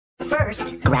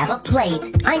First, grab a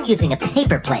plate. I'm using a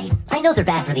paper plate. I know they're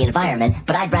bad for the environment,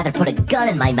 but I'd rather put a gun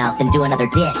in my mouth than do another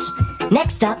dish.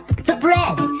 Next up, the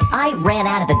bread. I ran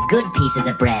out of the good pieces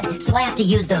of bread, so I have to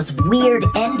use those weird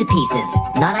end pieces.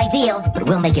 Not ideal, but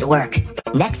we'll make it work.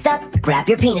 Next up, grab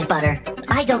your peanut butter.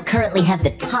 I don't currently have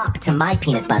the top to my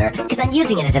peanut butter because I'm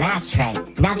using it as an ashtray.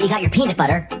 Now that you got your peanut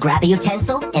butter, grab a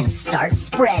utensil and start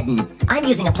spreading. I'm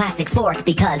using a plastic fork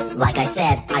because, like I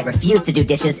said, I refuse to do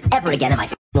dishes ever again in my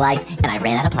life, and I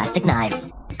ran out of plastic knives.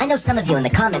 I know some of you in the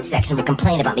comments section will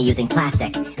complain about me using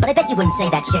plastic, but I bet you wouldn't say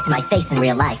that shit to my face in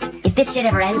real life. If this shit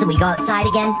ever ends and we go outside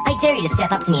again, I dare you to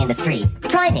step up to me in the street.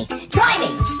 Try me! Try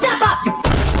me! Step up, you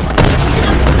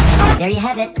There you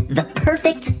have it, the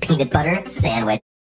perfect peanut butter sandwich.